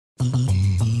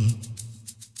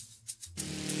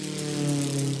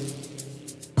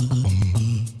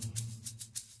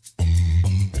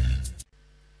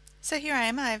So here I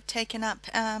am. I've taken up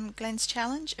Glenn's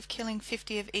challenge of killing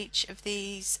 50 of each of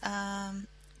these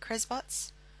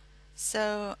Cresbots.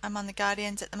 So I'm on the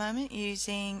Guardians at the moment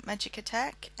using Magic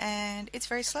Attack, and it's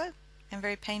very slow and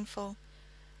very painful,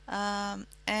 and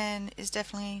is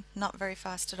definitely not very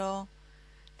fast at all.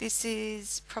 This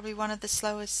is probably one of the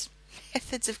slowest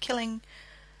methods of killing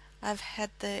I've had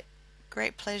the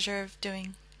great pleasure of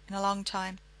doing in a long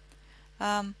time.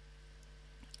 And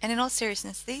in all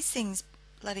seriousness, these things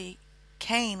bloody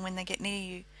cane when they get near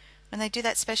you. When they do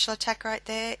that special attack right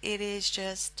there, it is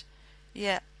just,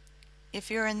 yeah, if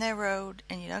you're in their road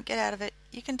and you don't get out of it,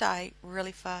 you can die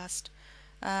really fast.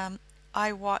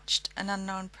 I watched an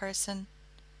unknown person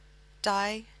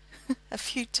die a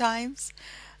few times.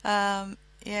 Yeah,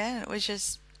 it was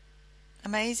just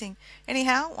amazing.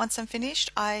 Anyhow, once I'm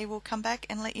finished, I will come back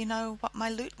and let you know what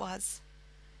my loot was.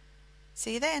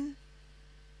 See you then.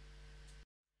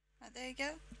 Right, there you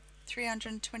go.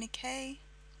 320k.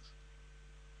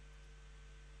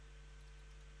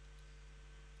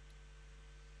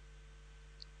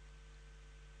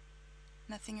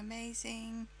 Nothing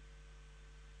amazing.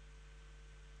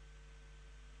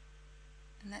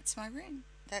 And that's my rune.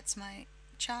 That's my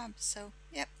charm. So,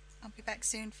 yep, I'll be back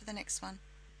soon for the next one.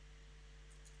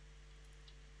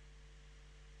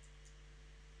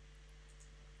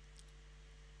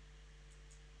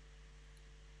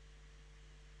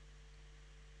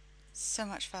 So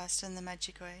much faster than the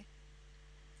magic way.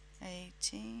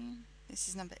 18. This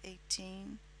is number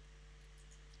 18.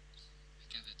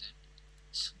 I gathered that.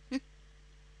 What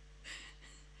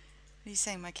are you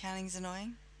saying? My counting's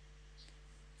annoying?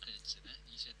 I didn't say that.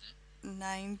 You said that.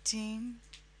 19.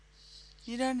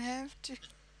 You don't have to.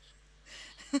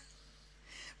 But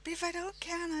if I don't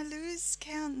count, I lose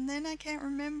count, and then I can't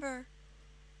remember.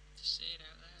 Just say it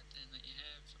out loud then, that you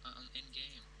have in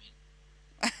game.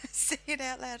 I mean, Say it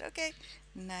out loud. Okay.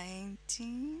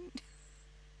 19.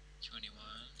 21.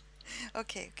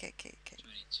 Okay.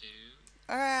 22.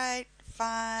 Alright,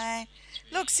 fine.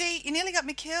 23. Look, see, you nearly got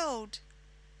me killed.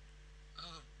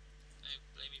 Oh, I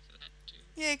blame you for that too.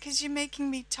 Yeah, because you're making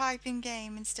me type in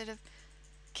game instead of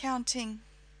counting,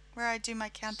 where I do my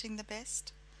counting the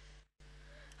best.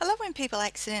 I love when people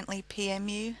accidentally PM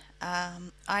you.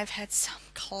 I've had some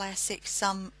classic,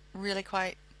 some really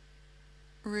quite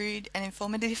rude and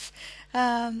informative,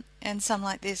 and some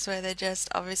like this where they just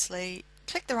obviously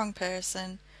clicked the wrong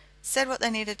person, said what they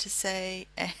needed to say,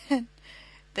 and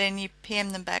then you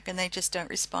PM them back and they just don't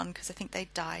respond because I think they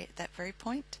die at that very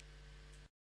point.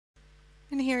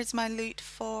 And here is my loot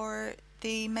for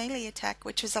the melee attack,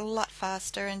 which was a lot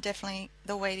faster and definitely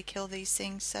the way to kill these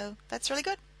things, so that's really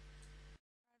good.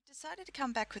 I've decided to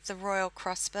come back with the Royal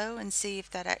Crossbow and see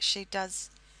if that actually does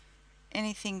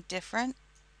anything different.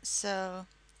 So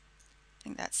I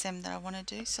think that's them that I want to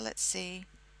do, so let's see.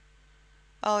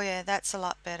 Oh yeah, that's a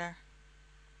lot better.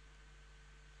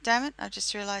 Damn it, I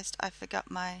just realized I forgot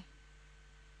my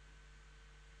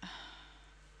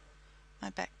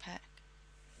backpack.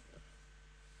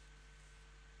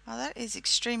 Oh, that is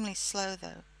extremely slow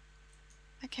though.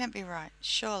 That can't be right,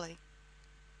 surely.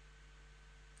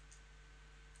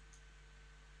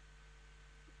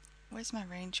 Where's my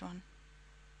range one?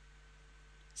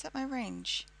 Is that my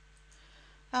range?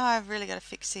 Oh, I've really got to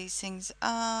fix these things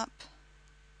up.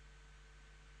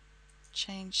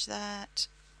 Change that.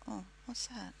 Oh, what's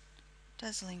that?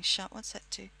 Dazzling shot, what's that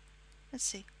do? Let's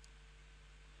see.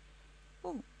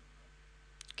 Oh,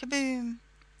 kaboom.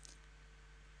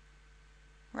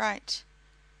 Right.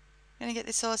 Gonna get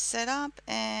this all set up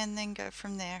and then go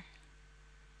from there.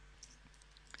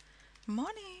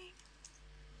 Morning.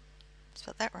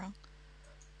 Spelled that wrong.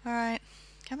 Alright,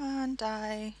 come on,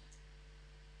 die.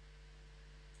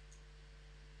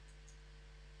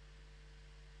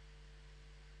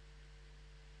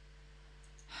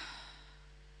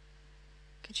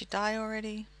 Could you die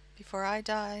already before I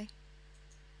die?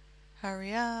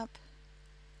 Hurry up.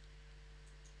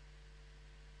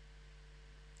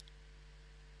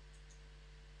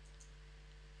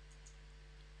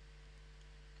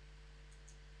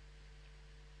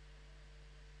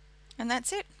 And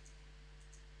that's it.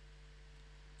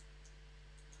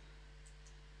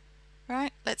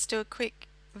 Right, let's do a quick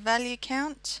value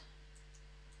count.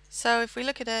 So if we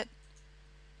look at it,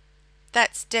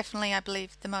 that's definitely, I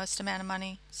believe, the most amount of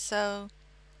money. So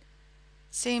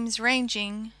seems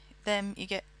ranging them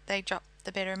they drop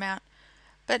the better amount.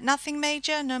 But nothing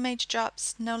major, no major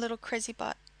drops, no little crazy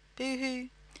bot. Boo-hoo.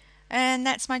 And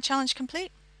that's my challenge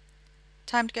complete.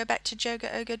 Time to go back to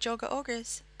Joga Ogre Jorga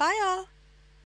Augurs. Bye all!